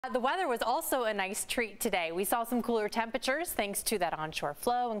The weather was also a nice treat today. We saw some cooler temperatures thanks to that onshore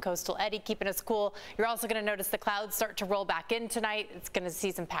flow and coastal eddy keeping us cool. You're also going to notice the clouds start to roll back in tonight. It's going to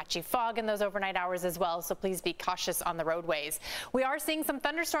see some patchy fog in those overnight hours as well, so please be cautious on the roadways. We are seeing some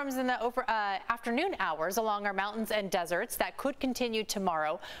thunderstorms in the afternoon hours along our mountains and deserts that could continue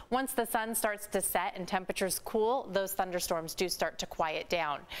tomorrow. Once the sun starts to set and temperatures cool, those thunderstorms do start to quiet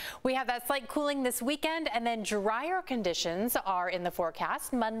down. We have that slight cooling this weekend, and then drier conditions are in the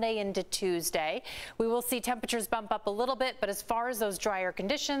forecast Monday into Tuesday. We will see temperatures bump up a little bit, but as far as those drier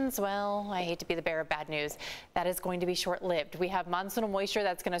conditions, well, I hate to be the bearer of bad news. That is going to be short-lived. We have monsoonal moisture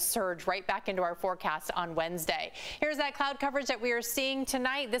that's going to surge right back into our forecast on Wednesday. Here's that cloud coverage that we are seeing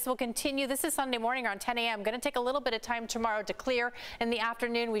tonight. This will continue. This is Sunday morning around 10 a.m. Going to take a little bit of time tomorrow to clear. In the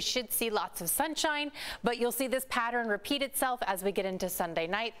afternoon, we should see lots of sunshine, but you'll see this pattern repeat itself as we get into Sunday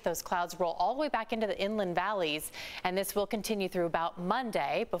night. Those clouds roll all the way back into the inland valleys, and this will continue through about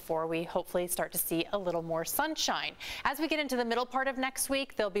Monday before we hopefully start to see a little more sunshine. As we get into the middle part of next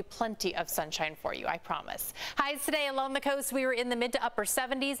week, there'll be plenty of sunshine for you, I promise. Highs today along the coast, we were in the mid to upper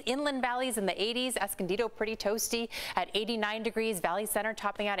 70s, inland valleys in the 80s, Escondido pretty toasty at 89 degrees, Valley Center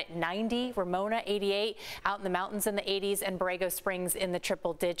topping out at 90, Ramona 88, out in the mountains in the 80s, and Borrego Springs in the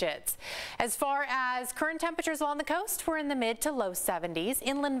triple digits. As far as current temperatures along the coast, we're in the mid to low 70s,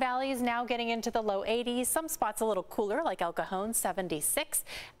 inland valleys now getting into the low 80s, some spots a little cooler like El Cajon 76,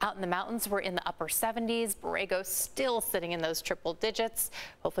 out in the mountains we're in the upper 70s, Borrego still sitting in those triple digits.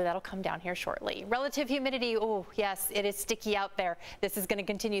 Hopefully that'll come down here shortly. Relative humidity, oh yes, it is sticky out there. This is going to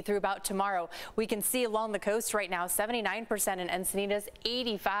continue through about tomorrow. We can see along the coast right now 79% in Encinitas,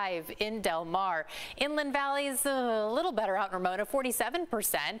 85 in Del Mar. Inland valleys a little better out in Ramona,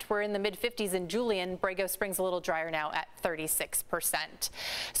 47%. We're in the mid 50s in Julian. Borrego Springs a little drier now at 36%.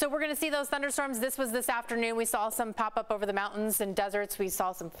 So we're going to see those thunderstorms. This was this afternoon. We saw some pop up over the mountains and deserts. We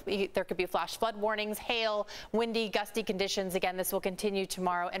saw some, there could be flash flood warnings, hail, windy, gusty conditions. Again, this will continue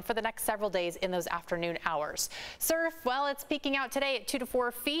tomorrow and for the next several days in those afternoon hours. Surf, well, it's peaking out today at 2 to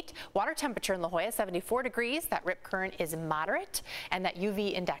 4 feet. Water temperature in La Jolla, 74 degrees. That rip current is moderate, and that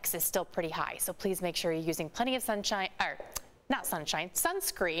UV index is still pretty high. So please make sure you're using plenty of sunshine, not sunshine,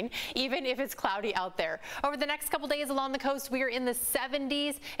 sunscreen, even if it's cloudy out there. Over the next couple days along the coast, we are in the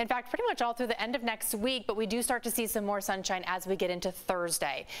 70s. In fact, pretty much all through the end of next week, but we do start to see some more sunshine as we get into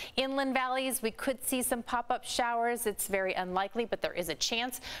Thursday. Inland valleys, we could see some pop-up showers. It's very unlikely, but there is a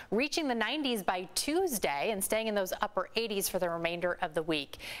chance. Reaching the 90s by Tuesday and staying in those upper 80s for the remainder of the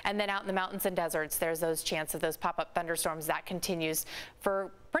week. And then out in the mountains and deserts, there's those chance of those pop-up thunderstorms. That continues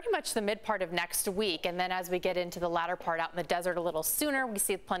for pretty much the mid part of next week. And then as we get into the latter part out in the desert a little sooner, we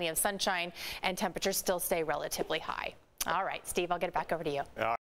see plenty of sunshine and temperatures still stay relatively high. All right, Steve, I'll get it back over to you.